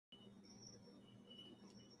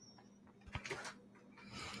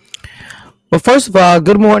Well, first of all,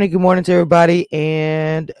 good morning to everybody,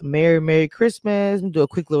 and Merry Christmas. Let me do a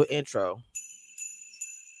quick little intro.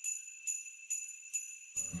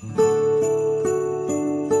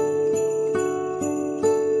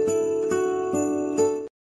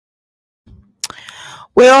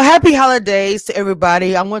 Well, happy holidays to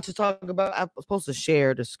everybody. I want to talk about. I'm supposed to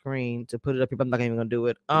share the screen to put it up here, but I'm not even gonna do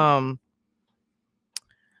it.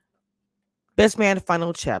 Best Man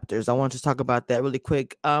Final Chapters. I want to talk about that really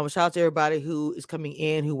quick. Shout out to everybody who is coming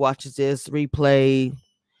in, who watches this replay.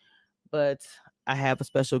 But I have a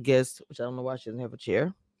special guest, which I don't know why she doesn't have a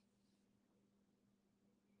chair.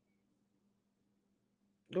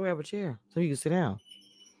 Go have a chair so you can sit down.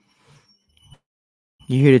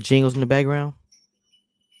 You hear the jingles in the background?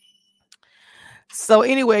 So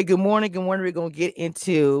anyway, good morning. Good morning. We're gonna get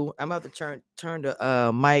into. I'm about to turn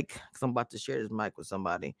the mic because I'm about to share this mic with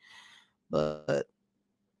somebody. But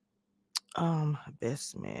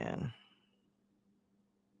best man.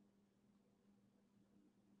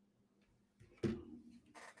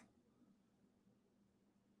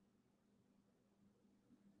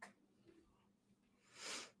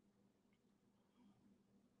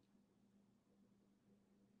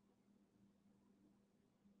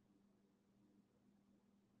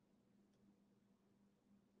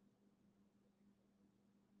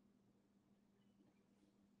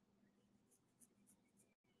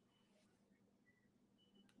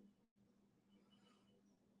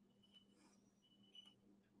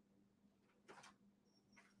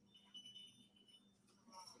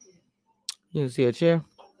 You can see a chair.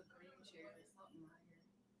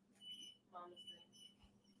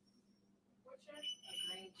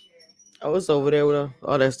 Oh, it's over there with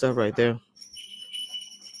all that stuff right there.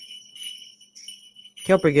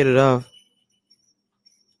 Help her get it off.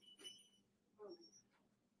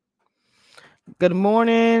 Good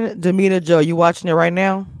morning, Demita Joe. You watching it right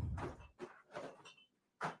now?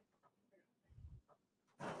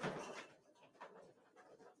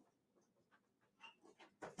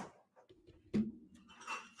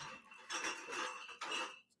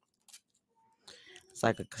 It's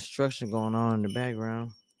like a construction going on in the background.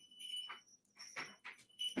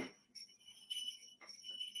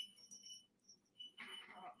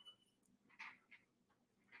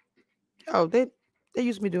 Oh, they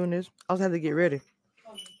used to be doing this. I was having to get ready.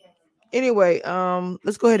 Anyway,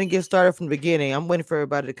 let's go ahead and get started from the beginning. I'm waiting for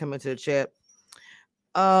everybody to come into the chat.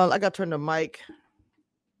 I got to turn the mic.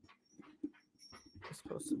 It's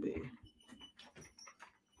supposed to be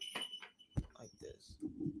like this.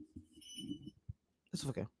 It's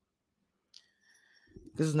okay.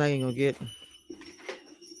 This is not even gonna get.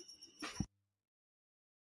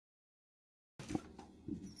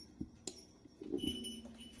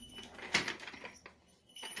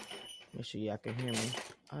 Make sure y'all can hear me.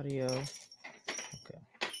 Audio. Okay.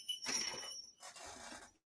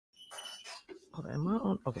 Hold on, am I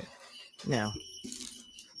on? Okay. Now,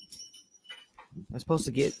 I'm supposed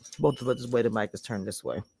to get both of us this way. The mic is turned this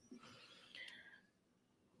way.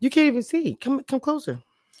 You can't even see. Come closer.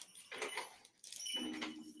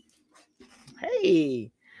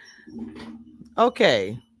 Hey.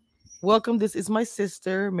 Okay. Welcome. This is my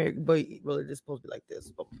sister, Mary. But really, this is supposed to be like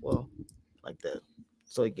this. But, well, like that.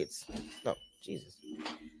 So it gets. No, Jesus.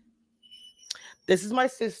 This is my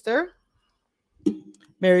sister.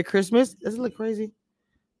 Merry Christmas. Does it look crazy?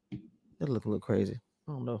 It look a little crazy.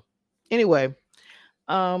 I don't know. Anyway,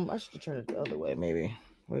 I should turn it the other way, maybe.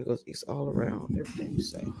 Where it goes, it's all around everything you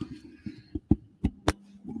say.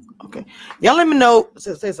 Okay. Y'all let me know.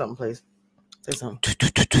 Say something, please. Say something.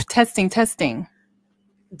 Testing.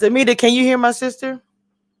 Demita, can you hear my sister?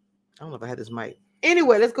 I don't know if I had this mic.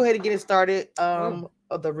 Anyway, let's go ahead and get it started. Of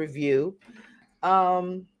the review.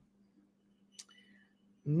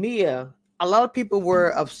 Mia. A lot of people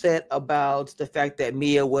were upset about the fact that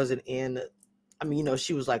Mia wasn't in. I mean,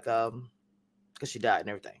 she was like because she died and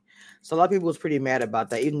everything. So a lot of people was pretty mad about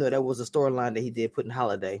that, even though that was a storyline that he did put in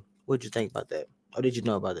Holiday. What did you think about that? Or did you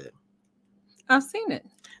know about that? I've seen it.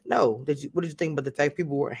 No. What did you think about the fact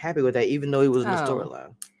people weren't happy with that, even though he was in the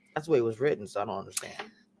storyline? That's the way it was written, so I don't understand.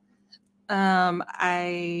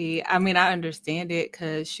 I mean, I understand it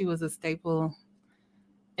because she was a staple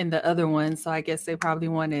in the other one, so I guess they probably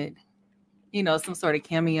wanted, some sort of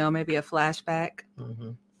cameo, maybe a flashback.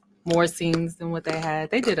 Mm-hmm. More scenes than what they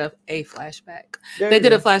had. They did a flashback. They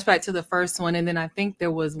did a flashback to the first one, and then I think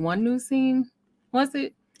there was one new scene. Was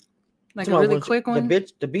it like a really quick one?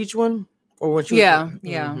 The beach one, or when she? Yeah.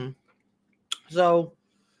 Mm-hmm. So,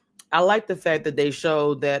 I like the fact that they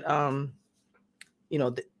showed that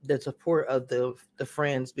the support of the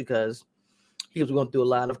friends, because he was going through a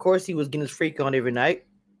lot. Of course, he was getting his freak on every night,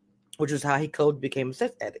 which is how he became a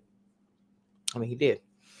sex addict. I mean, he did.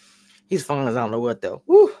 He's fine as I don't know what though.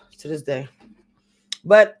 Woo, to this day.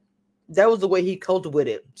 But that was the way he coped with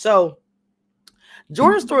it. So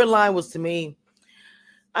Jordan's storyline was, to me,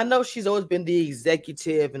 I know she's always been the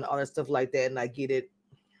executive and all that stuff like that, and I get it.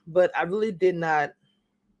 But I really did not.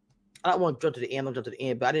 I don't want to jump to the end. I'll jump to the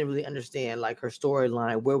end, but I didn't really understand like her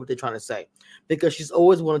storyline. What were they trying to say? Because she's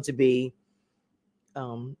always wanted to be,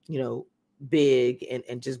 big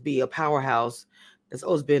and just be a powerhouse. That's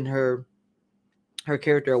always been her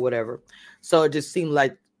character or whatever. So it just seemed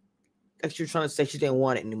like she was trying to say she didn't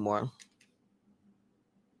want it anymore.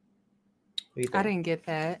 I didn't get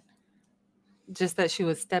that. Just that she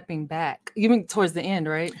was stepping back. You mean towards the end,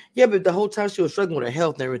 right? Yeah, but the whole time she was struggling with her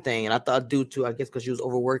health and everything. And I thought due to, I guess, because she was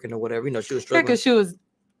overworking or whatever, she was struggling. Yeah, because she was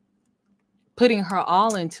putting her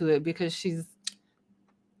all into it because she's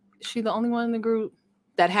the only one in the group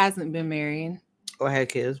that hasn't been married. Or had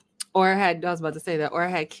kids. I was about to say that, or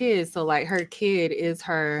had kids. So like her kid is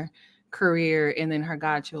her career and then her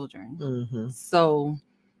godchildren. Mm-hmm. So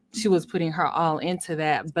she was putting her all into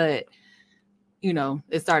that, but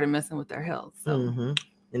it started messing with their health. So. Mm-hmm.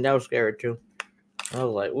 And that was scary too. I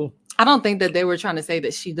was like, ooh. I don't think that they were trying to say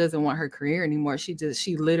that she doesn't want her career anymore. She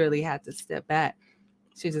literally had to step back.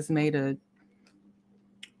 She just made a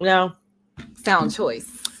sound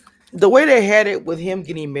choice. The way they had it with him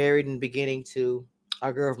getting married and beginning to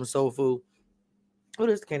our girl from Soul Food. Oh,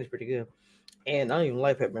 this candy's pretty good. And I don't even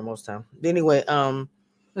like peppermint most of the time. But anyway,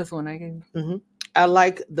 this one I gave. Mm-hmm. I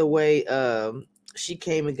like the way she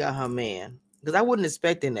came and got her man. Because I wasn't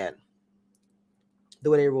expecting that.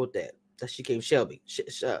 The way they wrote that she came Shelby.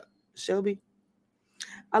 Shelby?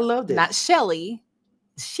 I loved it. Not Shelly.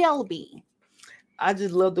 Shelby. I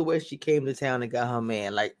just love the way she came to town and got her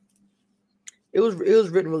man. Like, it was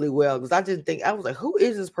written really well. Because I didn't think, I was like, who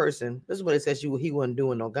is this person? This is what it said he wasn't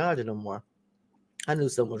doing no ganja no more. I knew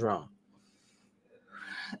something was wrong.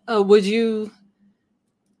 Would you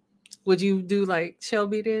do like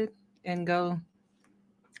Shelby did and go?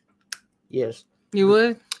 Yes. You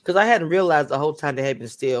would? Because I hadn't realized the whole time they had been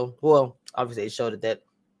still. Well, obviously it showed that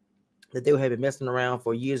they had been messing around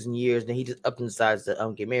for years and years. And he just up and decides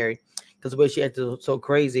to get married. Because the way she acted so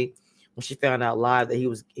crazy when she found out live that he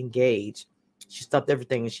was engaged, she stopped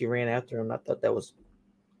everything and she ran after him. I thought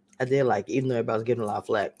I did like it, even though everybody was getting a lot of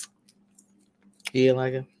flack. You didn't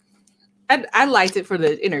like it? I liked it for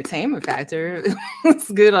the entertainment factor. It's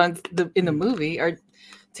good in the movie or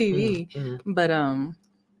TV, mm-hmm. But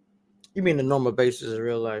you mean the normal basis of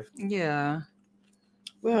real life? Yeah.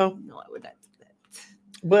 Well, no, I would not do that.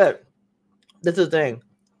 But that's the thing.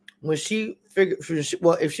 When she figured,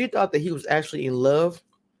 if she thought that he was actually in love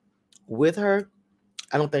with her,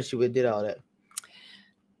 I don't think she would have did all that.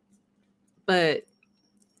 But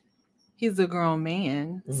he's a grown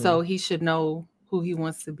man, so he should know who he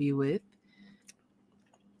wants to be with.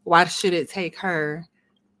 Why should it take her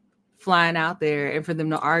flying out there and for them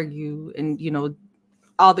to argue and,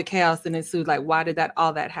 all the chaos that ensued? Like, why did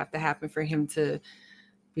all that have to happen for him to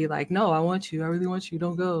be like, no, I want you. I really want you.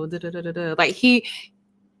 Don't go. Da, da, da, da, da. Like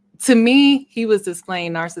to me, he was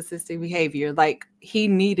displaying narcissistic behavior. Like he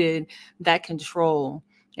needed that control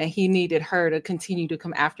and he needed her to continue to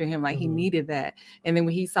come after him. Like he needed that. And then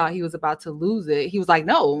when he saw he was about to lose it, he was like,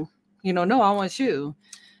 no, no, I want you.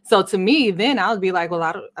 So to me, then I would be like, well,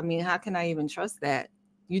 how can I even trust that?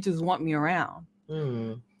 You just want me around.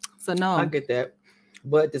 So no. I get that.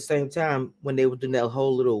 But at the same time, when they were doing that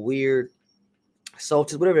whole little weird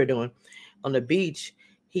solstice, whatever they're doing on the beach,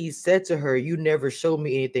 he said to her, you never showed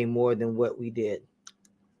me anything more than what we did.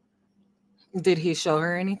 Did he show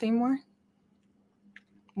her anything more?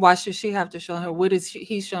 Why should she have to show her? What is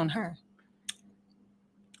he shown her?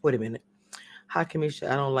 Wait a minute. How can we?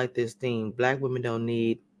 I don't like this thing. Black women don't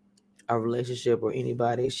need a relationship or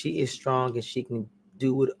anybody. She is strong and she can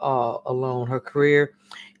do it all alone. Her career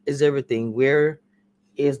is everything. Where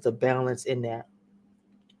is the balance in that?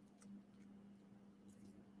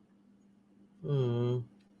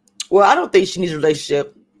 Well, I don't think she needs a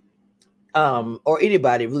relationship. Or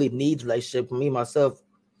anybody really needs a relationship. For me, myself,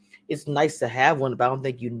 it's nice to have one, but I don't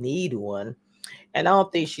think you need one. And I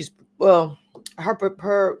don't think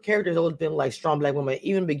her character has always been like strong black woman,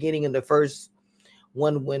 even beginning in the first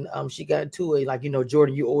one when she got into it, like,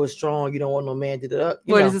 Jordan, you always strong, you don't want no man to do that.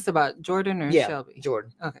 What is this about, Jordan or Shelby?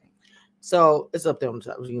 Jordan. Okay. So it's up there on the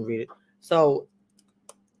top. You can read it. So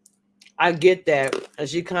I get that, and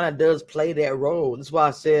she kind of does play that role. That's why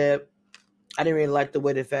I said I didn't really like the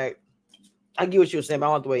way I get what you were saying, but I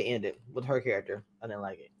want the way it ended with her character. I didn't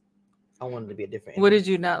like it. I wanted to be a different ending. What did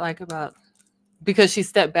you not like about? Because she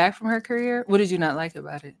stepped back from her career? What did you not like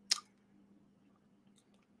about it?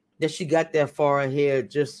 That she got that far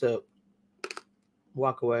ahead just to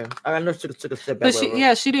walk away. I know she took a step back.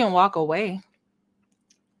 But she didn't walk away.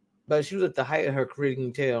 But she was at the height of her career, you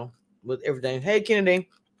can tell, with everything. Hey, Kennedy.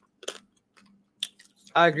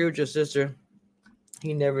 I agree with your sister.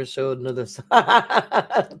 He never showed another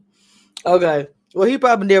side. Okay. Well, he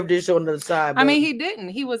probably never did show another side. I mean, he didn't.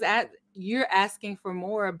 He was you're asking for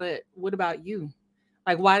more, but what about you?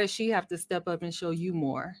 Like, why does she have to step up and show you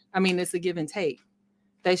more? I mean, it's a give and take.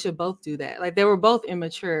 They should both do that. Like, they were both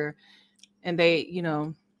immature, and they,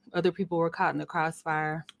 other people were caught in the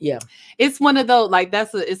crossfire. Yeah. It's one of those, like,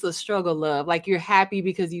 it's a struggle love. Like, you're happy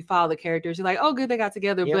because you follow the characters. You're like, oh, good, they got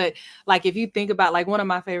together. Yep. But like, if you think about, like, one of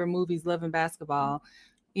my favorite movies, Love and Basketball,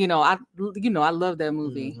 I love that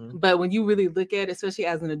movie. Mm-hmm. But when you really look at it, especially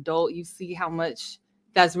as an adult, you see how much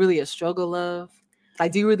that's really a struggle love.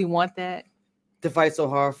 Like, do you really want that? To fight so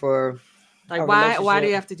hard for, like, why do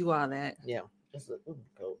you have to do all that? Yeah.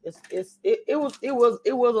 It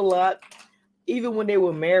was a lot. Even when they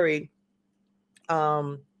were married, they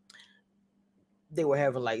were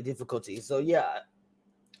having like difficulties. So yeah,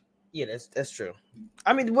 that's true.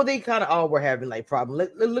 I mean, well, they kind of all were having like problems.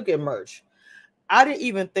 Let's look at Murch. I didn't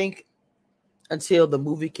even think until the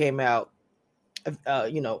movie came out,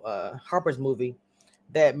 Harper's movie,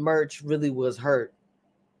 that Murch really was hurt.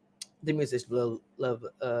 The music Love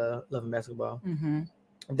and Basketball. Mm-hmm.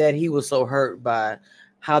 That he was so hurt by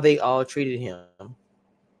how they all treated him.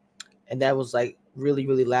 And that was like really,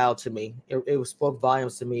 really loud to me. It spoke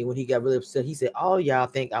volumes to me when he got really upset. He said, "Oh, y'all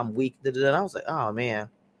think I'm weak." And I was like, "Oh man."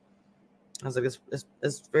 I was like,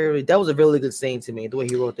 that was a really good scene to me, the way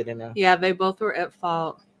he wrote that in there. Yeah, they both were at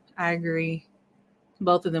fault. I agree.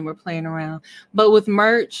 Both of them were playing around. But with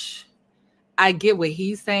Murch, I get what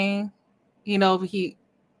he's saying. He never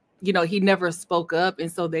spoke up,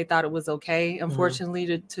 and so they thought it was okay, unfortunately,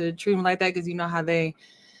 mm-hmm. to treat him like that, because you know how they.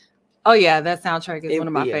 Oh yeah, that soundtrack is one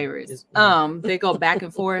of my favorites. They go back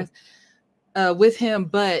and forth with him,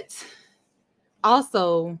 but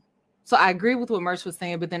also, so I agree with what Murch was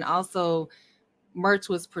saying, but then also, Murch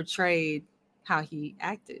was portrayed how he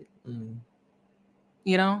acted. Mm-hmm.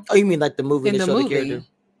 Oh, you mean like the movie? In the movie, the character?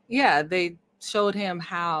 Yeah, they showed him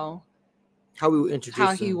how we were introduced,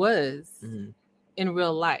 how he was mm-hmm. in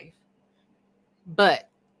real life, but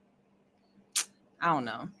I don't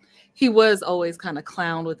know. He was always kind of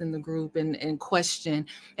clowned within the group and questioned.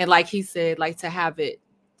 And like he said, like, to have it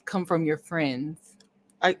come from your friends.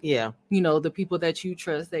 The people that you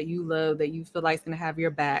trust, that you love, that you feel like is going to have your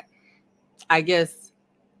back. I guess,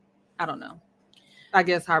 I don't know. I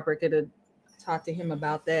guess Harper could have talked to him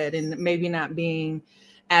about that, and maybe not being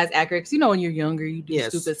as accurate. Because, when you're younger, you do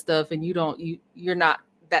stupid stuff, and you're not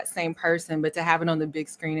that same person. But to have it on the big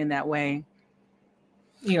screen in that way,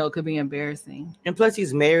 it could be embarrassing. And plus,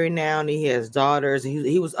 he's married now, and he has daughters, and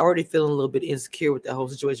he was already feeling a little bit insecure with the whole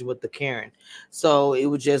situation with the Karen. So it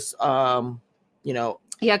was just, Yeah,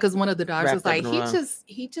 because one of the daughters was like,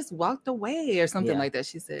 he just walked away or something like that,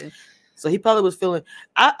 she said. So he probably was feeling,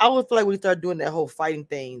 I would feel like when he started doing that whole fighting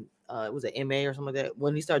thing, was it MA or something like that?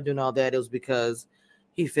 When he started doing all that, it was because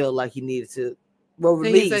he felt like he needed to,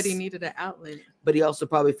 release. He said he needed an outlet. But he also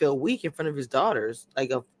probably felt weak in front of his daughters.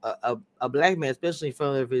 Like a black man, especially in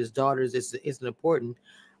front of his daughters, it's important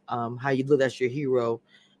how you look at your hero,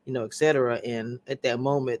 etc. And at that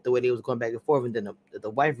moment, the way they was going back and forth, and then the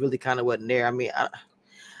wife really kind of wasn't there. I mean,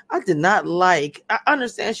 I did not like. I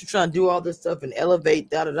understand she's trying to do all this stuff and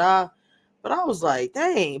elevate but I was like,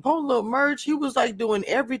 dang, poor little Murch, he was like doing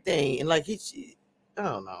everything, and like I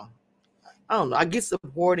don't know. I get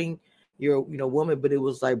supporting your woman, but it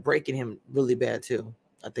was like breaking him really bad too.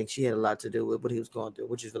 I think she had a lot to do with what he was going through,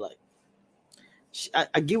 which is like,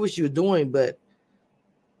 I get what she was doing, but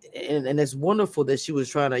and it's wonderful that she was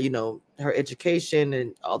trying to, her education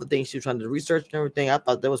and all the things she was trying to research and everything. I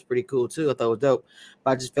thought that was pretty cool too. I thought it was dope,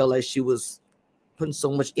 but I just felt like she was putting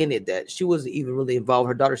so much in it that she wasn't even really involved.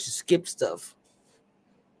 Her daughter, she skipped stuff.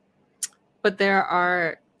 But there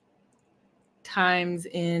are times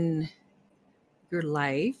in your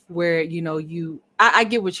life where I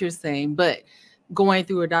get what you're saying, but going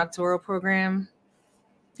through a doctoral program,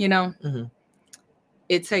 mm-hmm.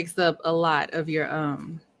 it takes up a lot of your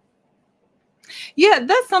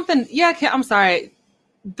that's something. I'm sorry,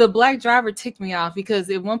 the black driver ticked me off because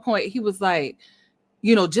at one point he was like,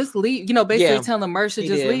 just leave, basically telling Murch to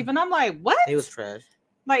just leave, and I'm like, what? He was trash.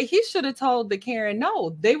 Like, he should have told the Karen,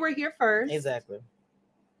 no, they were here first, exactly,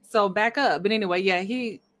 so back up. But anyway,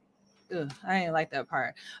 I ain't like that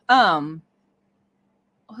part.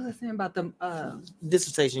 What was I saying about the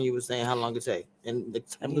dissertation? You were saying how long it take and the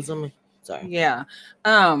time or something. Sorry. Yeah.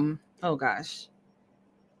 Oh gosh,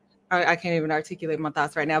 I can't even articulate my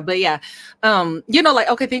thoughts right now. But yeah, like,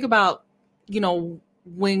 okay, think about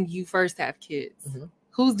when you first have kids, Mm-hmm.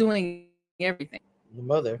 who's doing everything? The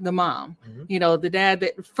mother, the mom. Mm-hmm. The dad,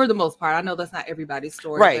 that for the most part, I know that's not everybody's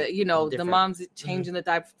story, Right? but the mom's changing the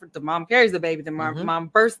diaper, the mom carries the baby, the mom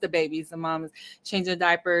births the babies, the mom is changing the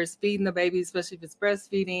diapers, feeding the baby, especially if it's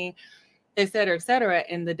breastfeeding, etc., etc.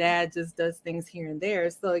 And the dad just does things here and there.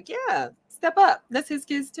 So yeah, step up. That's his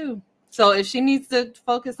kids too. So if she needs to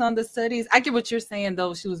focus on the studies, I get what you're saying,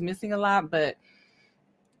 though she was missing a lot, but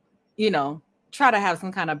try to have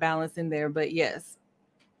some kind of balance in there. But yes,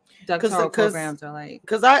 doctoral programs are like,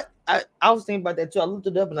 because I was thinking about that too. I looked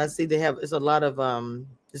it up and I see it's a lot of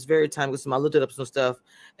it's very time consuming. I looked it up some stuff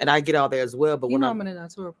and I get out there as well. But when I'm in a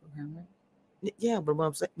doctoral program, right? Yeah, but what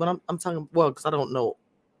I'm saying, I'm talking, well, because I don't know,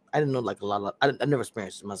 I didn't know like a lot of, I never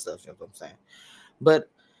experienced it myself. You know what I'm saying? But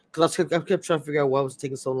because I kept trying to figure out why it was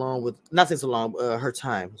taking so long not taking so long, her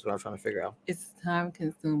time is what I'm trying to figure out. It's time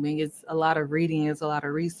consuming. It's a lot of reading. It's a lot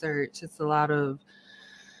of research. It's a lot of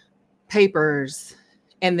papers.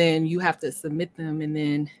 And then you have to submit them. And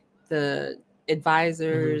then the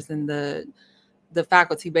advisors and the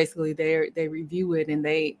faculty, basically, they review it and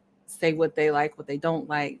they say what they like, what they don't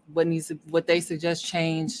like, what they suggest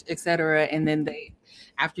change, etc. And then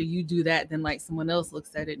after you do that, then like someone else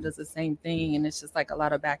looks at it and does the same thing, and it's just like a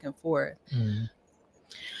lot of back and forth.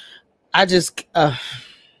 I just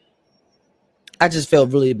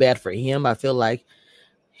felt really bad for him. I feel like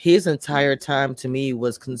his entire time to me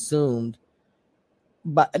was consumed,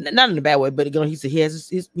 but not in a bad way. But he's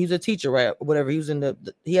a teacher, right? Or whatever. He was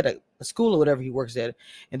he had a school or whatever he works at,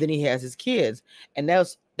 and then he has his kids, and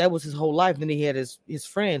that was his whole life. Then he had his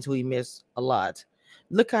friends who he missed a lot.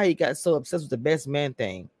 Look how he got so obsessed with the best man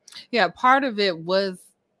thing. Yeah, part of it was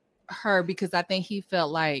her, because I think he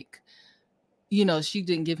felt like, she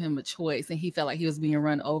didn't give him a choice, and he felt like he was being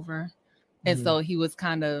run over. And so he was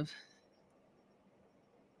kind of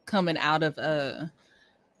coming out of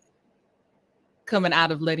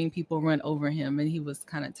letting people run over him, and he was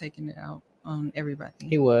kind of taking it out on everybody.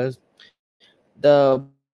 He was. The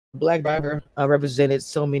black driver represented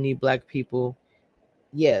so many black people.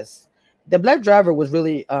 Yes, the black driver was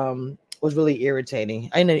really irritating.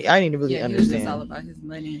 I didn't really understand. He was just all about his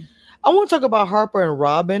money. I want to talk about Harper and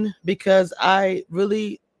Robin, because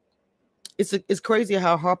it's crazy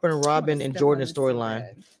how Harper and Robin and Jordan's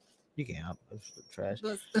storyline. You can't trash.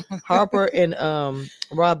 Harper and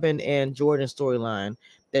Robin and Jordan's storyline,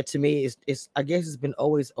 that to me is I guess it's been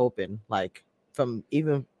always open, like from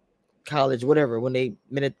even college, whatever, when they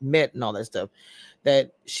met and all that stuff,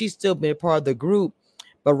 that she's still been a part of the group,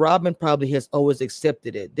 but Robin probably has always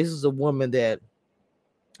accepted it. This is a woman that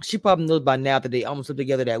she probably knows by now that they almost lived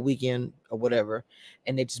together that weekend or whatever,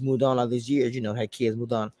 and they just moved on all these years, had kids,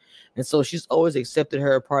 moved on, and so she's always accepted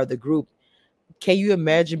her a part of the group. Can you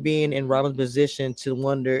imagine being in Robin's position to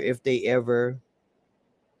wonder if they ever?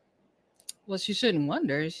 Well, she shouldn't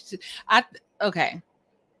wonder. Okay.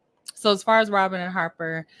 So as far as Robin and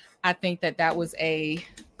Harper, I think that was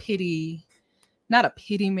not a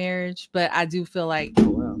pity marriage, but I do feel like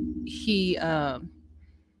he,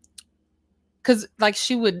 because like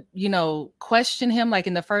she would, question him. Like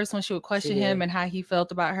in the first one, she would question him and how he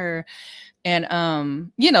felt about her. And,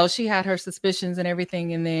 she had her suspicions and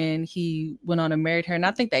everything. And then he went on and married her. And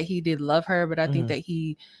I think that he did love her, but I think that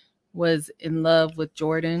he was in love with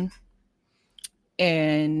Jordan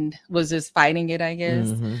and was just fighting it, I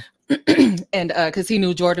guess. And because he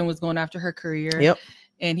knew Jordan was going after her career. Yep.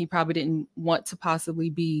 And he probably didn't want to possibly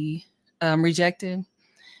be rejected.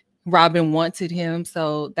 Robin wanted him.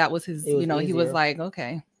 So that was his, he was like,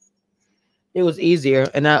 okay. It was easier.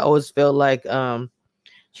 And I always felt like,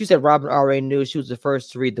 she said Robin already knew she was the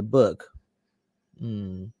first to read the book.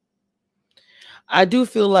 I do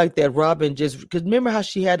feel like that Robin just, because remember how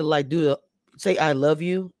she had to like say I love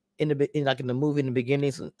you in the movie in the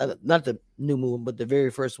beginning, not the new movie, but the very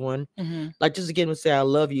first one. Like just to get him to say I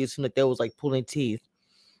love you, it seemed like that was like pulling teeth.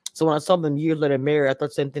 So when I saw them years later married, I thought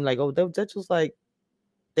the same thing, like, oh, that's just like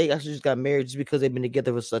they actually just got married just because they've been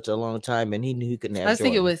together for such a long time, and he knew he couldn't have. I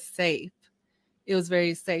think it was safe. It was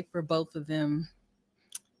very safe for both of them.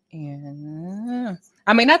 And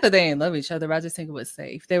I mean, not that they didn't love each other, but I just think it was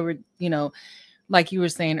safe. They were, like you were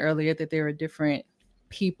saying earlier, that they were different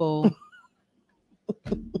people.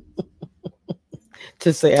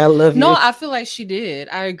 To say I love you. No, I feel like she did.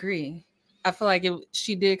 I agree. I feel like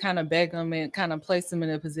she did kind of beg him and kind of place him in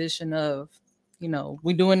a position of,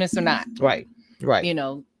 we doing this or not. Right.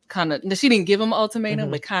 Kind of. She didn't give him an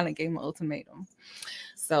ultimatum, but kind of gave him an ultimatum.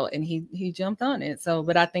 So, and he jumped on it. So,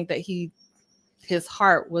 but I think that his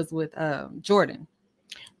heart was with Jordan.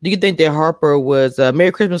 Do you think that Harper was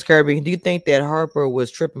Merry Christmas, Kirby? Do you think that Harper was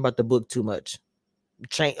tripping about the book too much?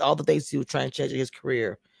 change all the things he was trying to change in his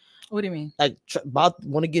career. What do you mean? Like about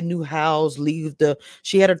want to get a new house, leave the.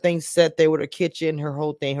 She had her things set there with her kitchen, her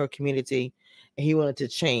whole thing, her community, and he wanted to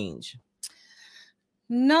change.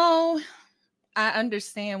 No, I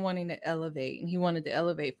understand wanting to elevate, and he wanted to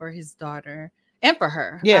elevate for his daughter and for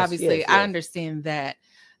her. Yes, obviously, yes, I yes. understand that.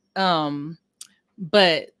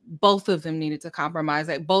 But both of them needed to compromise.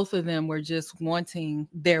 Like both of them were just wanting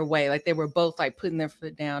their way. Like they were both like putting their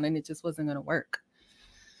foot down, and it just wasn't going to work.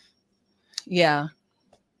 Yeah.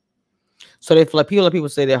 So they like people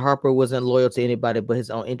say that Harper wasn't loyal to anybody but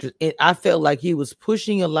his own interest. And I felt like he was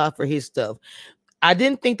pushing a lot for his stuff. I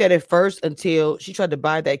didn't think that at first until she tried to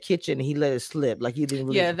buy that kitchen and he let it slip. Like he didn't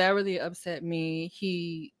really. Yeah, that really upset me.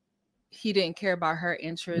 He didn't care about her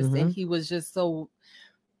interests, and he was just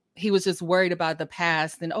worried about the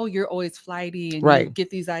past and, oh, you're always flighty and you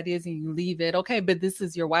get these ideas and you leave it. Okay, but this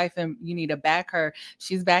is your wife and you need to back her.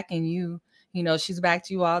 She's backing you. You know, she's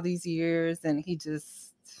backed you all these years, and he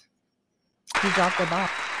dropped the ball.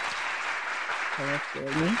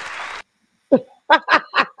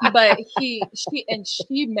 But she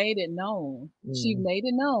made it known. She made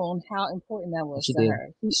it known how important that was to her.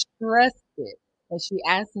 She stressed it, and she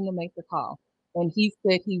asked him to make the call, and he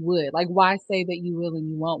said he would. Like, why say that you will and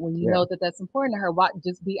you won't when you know that that's important to her? Why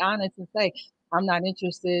just be honest and say, I'm not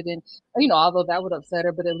interested in, although that would upset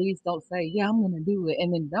her, but at least don't say, yeah, I'm gonna do it,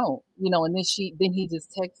 and then don't, and then he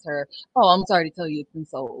just texts her, oh, I'm sorry to tell you it's been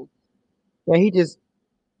sold. Yeah, he just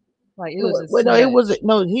like it was just well, no, it wasn't.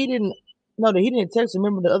 No, he didn't. No, he didn't text.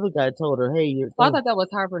 Remember, the other guy told her, "Hey, you're." I thought that was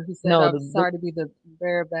Harper who said, no, "I'm sorry to be the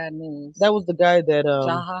bearer of bad news." That was the guy that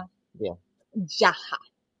Jaha. Yeah. Jaha.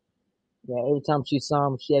 Yeah. Every time she saw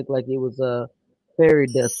him, she acted like it was a fairy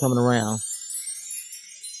dust coming around.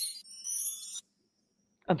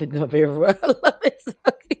 I think that's very well. I love it.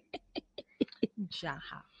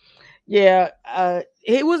 Jaha. Yeah,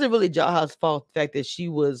 it wasn't really Jaha's fault. The fact that she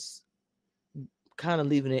was kind of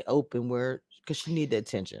leaving it open because she needed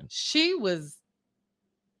attention. She was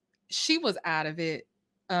out of it.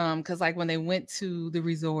 Because like when they went to the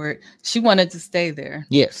resort, she wanted to stay there.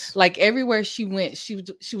 Yes. Like everywhere she went, she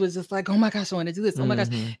was just like, oh my gosh, I want to do this. Oh my gosh.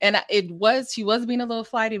 And she was being a little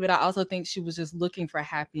flighty, but I also think she was just looking for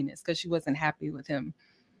happiness because she wasn't happy with him.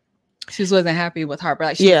 She wasn't happy with Harper.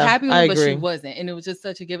 Like she was happy with him, but she wasn't. And it was just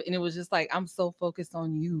such a give. And it was just like, I'm so focused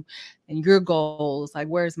on you and your goals. Like,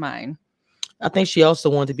 where's mine? I think she also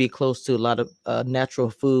wanted to be close to a lot of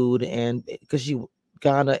natural food, and because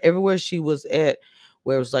Ghana, everywhere she was at,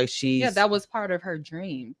 where it was like that was part of her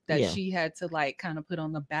dream that she had to like kind of put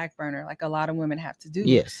on the back burner, like a lot of women have to do.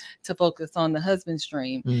 Yes. To focus on the husband's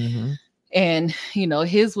dream. And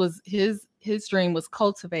his dream was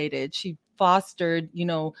cultivated. She fostered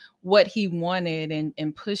what he wanted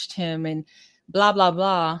and pushed him and blah blah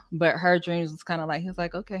blah, but her dreams was kind of like, he was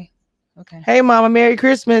like, okay, hey mama, Merry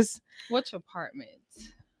Christmas. Which apartment?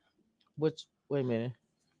 Wait a minute.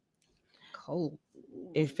 Cold.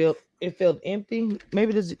 It felt empty.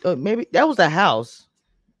 Maybe maybe that was the house.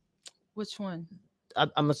 Which one?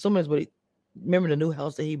 I'm assuming it's what remember the new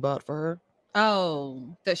house that he bought for her.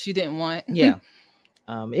 Oh, that she didn't want. Yeah.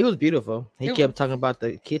 It was beautiful. He kept talking about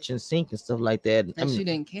the kitchen sink and stuff like that. And she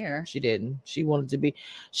didn't care. She didn't. She wanted to be.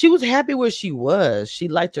 She was happy where she was. She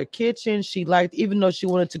liked her kitchen. She liked, even though she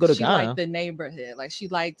wanted to go to Ghana. She liked the neighborhood. Like she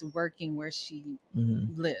liked working where she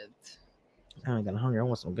lived. I'm kind of hungry. I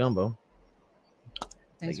want some gumbo.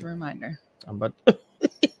 Thanks for a reminder. I'm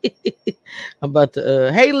about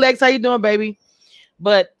to. Hey Lex, how you doing, baby?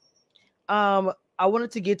 But I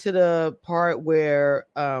wanted to get to the part where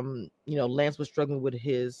Lance was struggling with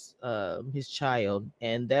his child,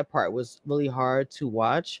 and that part was really hard to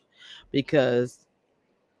watch because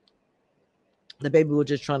the baby was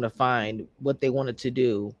just trying to find what they wanted to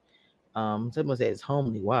do. Someone said it's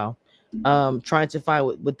homely. Wow. Trying to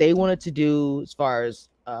find what they wanted to do as far as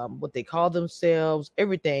what they call themselves,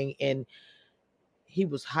 everything, and he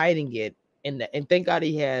was hiding it. And thank God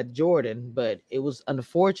he had Jordan, but it was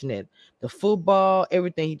unfortunate. The football,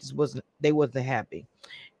 everything, they wasn't happy.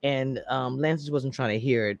 And Lance just wasn't trying to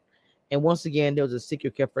hear it. And once again, there was a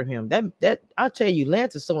secret kept from him. That I'll tell you,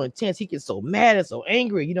 Lance is so intense. He gets so mad and so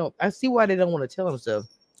angry. I see why they don't want to tell him stuff.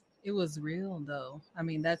 It was real though. I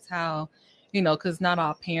mean, that's how, because not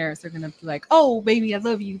all parents are gonna be like, oh baby, I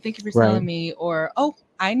love you. Thank you for telling me. Or, oh,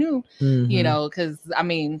 I knew, because I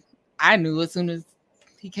mean, I knew as soon as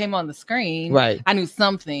he came on the screen, right? I knew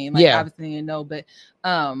something. Like obviously didn't know, but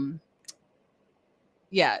that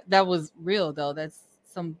was real though. That's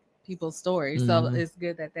some people's story. So it's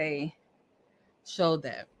good that they showed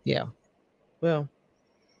that. Yeah. Well,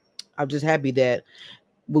 I'm just happy that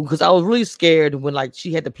because I was really scared when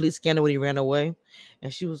she had the police scanner when he ran away.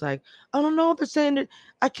 And she was like, I don't know, they're saying that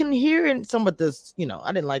I can hear it. Some of this,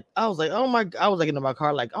 I didn't like, I was like, oh my, I was like in my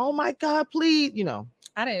car, like, oh my God, please,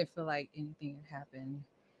 I didn't feel like anything had happened.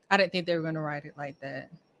 I didn't think they were going to write it like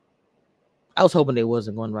that. I was hoping they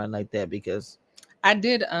wasn't going to write like that because I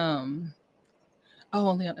did, only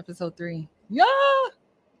on episode 3. Yeah.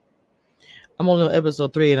 I'm only on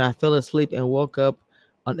episode 3 and I fell asleep and woke up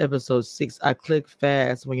on episode 6. I clicked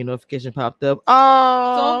fast when your notification popped up.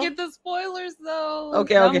 Oh, don't get the spoilers though.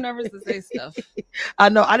 Okay. I'm nervous to say stuff. I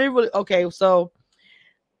know. I didn't really. Okay, so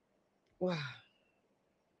wow,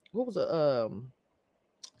 what was I'm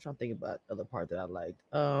trying to think about the other part that I liked.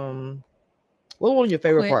 What one of your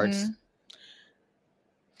favorite parts?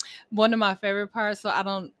 One of my favorite parts.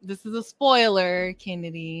 So this is a spoiler,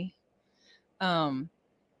 Kennedy.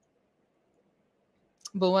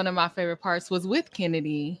 But one of my favorite parts was with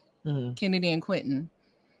Kennedy, Kennedy and Quentin.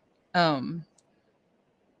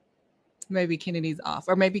 Maybe Kennedy's off,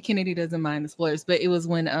 or maybe Kennedy doesn't mind the spoilers. But it was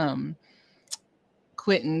when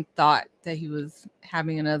Quentin thought that he was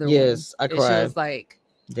having another one. Yes, I cried. She was like,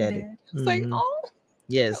 Daddy. I was like, oh.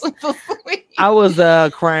 Yes. That was so sweet. I was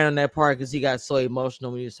crying on that part because he got so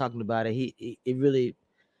emotional when he was talking about it. It really.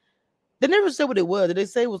 They never said what it was. Did they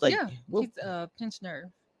say it was like? Yeah, he's pinched nerve.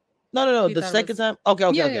 No. The second time.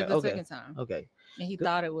 Okay. The second time. Okay. And he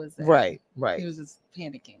thought it was right. He was just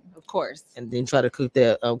panicking, of course. And then try to cook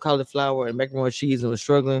that cauliflower and macaroni and cheese and was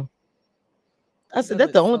struggling. I said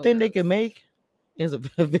that's the only thing they can make. Is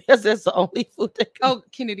that's the only food they can. Oh,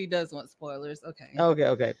 Kennedy does want spoilers. Okay.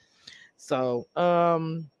 Okay. So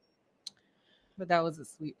but that was a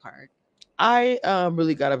sweet part. I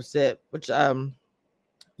really got upset, which guys,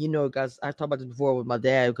 I talked about this before with my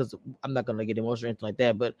dad because I'm not gonna get emotional or anything like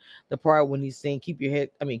that. But the part when he's saying keep your head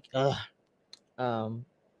to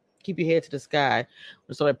the sky,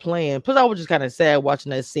 we started playing. Plus, I was just kind of sad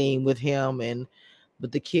watching that scene with him and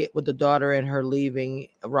with the daughter and her leaving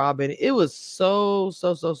Robin. It was so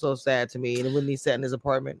sad to me. And when he sat in his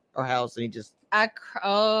apartment or house and he just I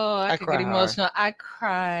could get emotional. I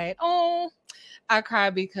cried. Oh, I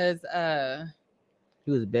cried because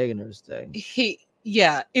he was begging her to stay.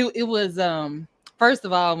 It was first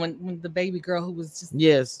of all when the baby girl who was just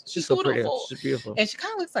she's so pretty, she's beautiful, and she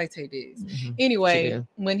kind of looks like Tay Diggs. Anyway,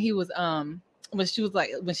 when he was when she was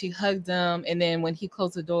like when she hugged him and then when he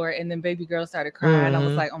closed the door and then baby girl started crying, I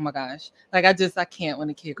was like, oh my gosh, like I can't when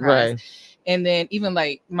a kid cries. Right. And then even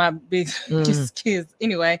like my big kids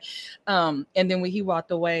anyway, and then when he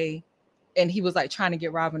walked away and he was like trying to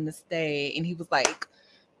get Robin to stay and he was like,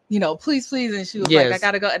 please. And she was like, I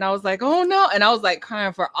gotta go. And I was like, oh no. And I was like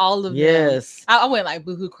crying for all of them. I went like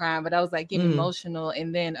boohoo crying, but I was like getting emotional.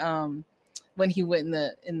 And then when he went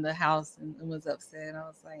in the house and was upset, I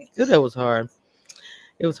was like, that was hard.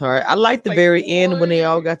 It was hard. I liked the very end when they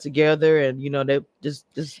all got together and they just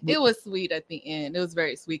it was sweet at the end. It was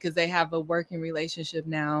very sweet because they have a working relationship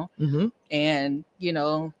now. And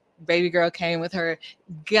baby girl came with her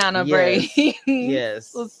Ghana braid.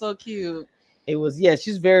 Yes. It was so cute. It was,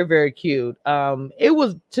 she's very, very cute. It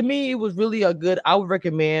was, to me, it was really a good, I would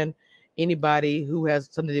recommend anybody who has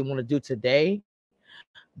something they want to do today,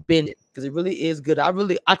 binge it, because it really is good. I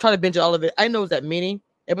try to binge all of it. I know it's that many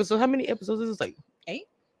episodes. How many episodes is this? Like 8?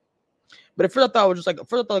 But at first I thought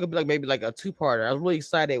it could be like maybe like a 2-parter. I was really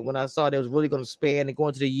excited when I saw that it was really going to span and go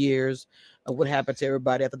into the years of what happened to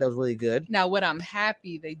everybody. I thought that was really good. Now, what I'm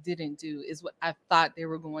happy they didn't do is what I thought they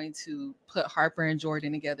were going to put Harper and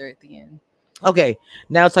Jordan together at the end. Okay,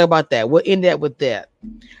 now let's talk about that. We'll end that with that.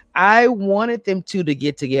 I wanted them to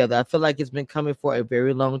get together. I feel like it's been coming for a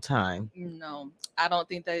very long time. No, I don't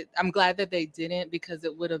think that. I'm glad that they didn't because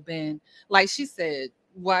it would have been like she said.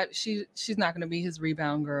 What she's not going to be his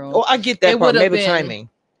rebound girl. Oh, I get that part. Maybe timing.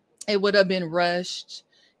 It would have been rushed.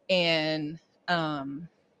 And do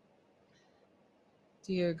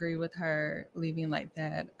you agree with her leaving like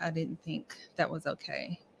that? I didn't think that was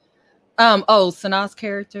okay. Sanaa's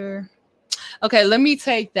character. Okay, let me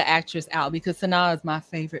take the actress out because Sanaa is my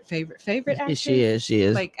favorite actress. She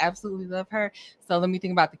is. Like, absolutely love her. So let me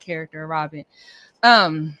think about the character of Robin.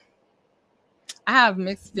 I have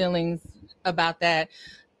mixed feelings about that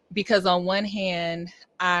because on one hand,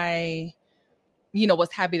 I,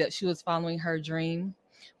 was happy that she was following her dream.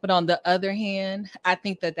 But on the other hand, I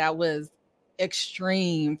think that was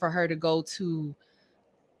extreme for her to go to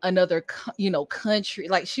another, country.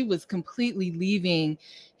 Like she was completely leaving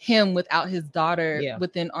him without his daughter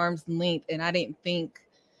within arm's length. And I didn't think,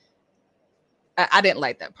 I didn't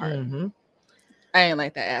like that part. Mm-hmm. I didn't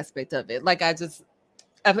like that aspect of it. Like at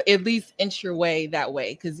least inch your way that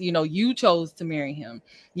way. Cause you chose to marry him.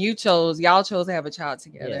 Y'all chose to have a child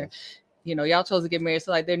together. Y'all chose to get married.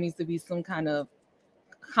 So like there needs to be some kind of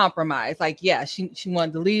compromise. Like, yeah, she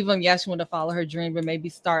wanted to leave him. Yeah, she wanted to follow her dream, but maybe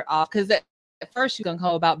start off because at first she gung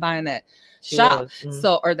ho about buying that shop,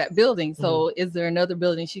 so or that building. So is there another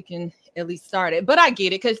building she can at least start it? But I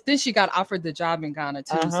get it, because then she got offered the job in Ghana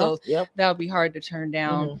too. So that would be hard to turn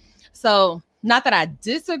down. So not that I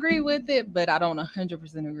disagree with it, but I don't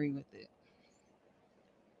 100% agree with it.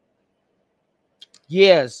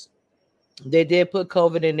 Yes, they did put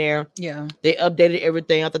COVID in there. Yeah, they updated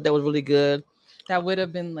everything. I thought that was really good. That would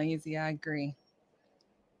have been lazy. I agree.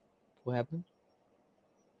 What happened?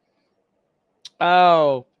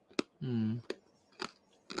 Oh.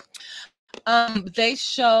 They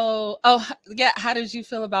show. Oh, yeah. How did you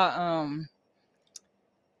feel about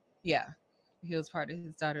Yeah, he was part of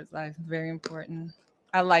his daughter's life. Very important.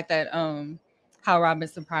 I like that. How Robin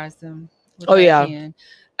surprised him. Oh yeah. End.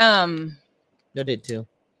 They did too.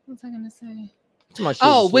 What was I gonna say?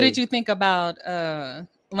 Oh, what did you think about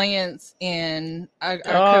Lance and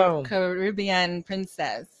our Caribbean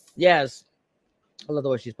princess? Yes, I love the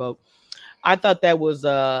way she spoke. I thought that was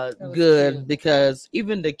good cute. Because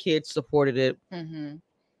even the kids supported it.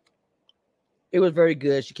 It was very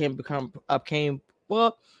good. She came.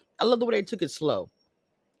 Well, I love the way they took it slow.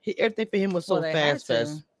 Everything for him was so fast.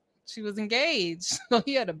 She was engaged, so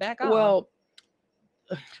he had to back off. Well,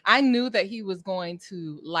 I knew that he was going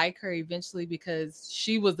to like her eventually because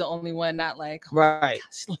she was the only one not like, oh right.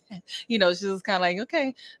 Gosh. You know, she was kind of like,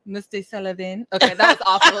 okay, Mr. Sullivan. Okay, that was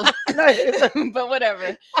awful. But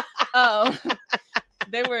whatever.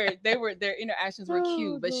 Their interactions were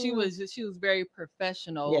cute, but she was very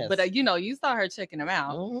professional. Yes. But you know, you saw her checking him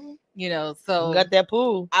out. You know, so you got that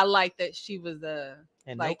pool. I like that she was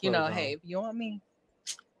like, you know, hey, if you want me,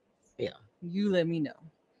 yeah, you let me know.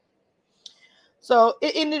 So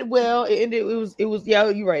it ended well. It was yeah,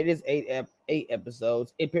 you're right. It is eight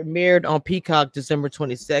episodes. It premiered on Peacock December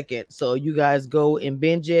 22nd. So you guys go and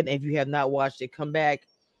binge it. And if you have not watched it, come back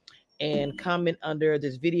and comment under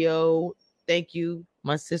this video. Thank you,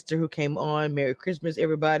 my sister who came on. Merry Christmas,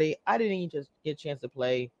 everybody. I didn't even just get a chance to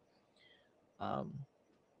play.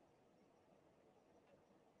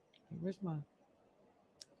 Where's my?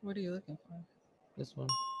 What are you looking for? This one.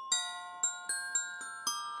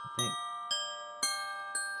 I think.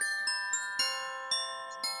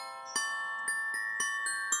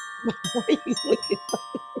 Why are you looking?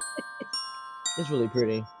 It's really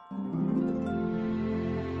pretty.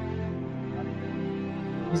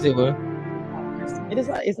 You see what?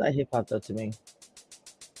 It's not hip hop though to me.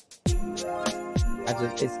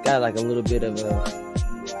 It's got like a little bit of a.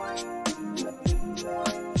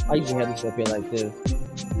 I usually have this up here like this.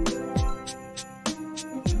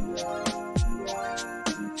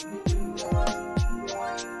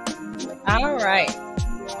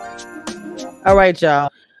 All right,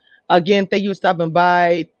 y'all. Again, thank you for stopping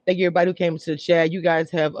by. Thank you, everybody who came to the chat. You guys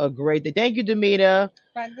have a great day. Thank you, Demita.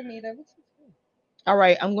 Bye, Demita. All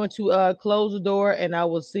right, I'm going to close the door, and I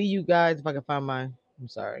will see you guys if I can find mine. I'm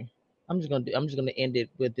sorry. I'm just gonna end it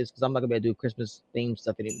with this because I'm not gonna be able to do Christmas themed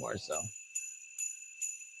stuff anymore. So.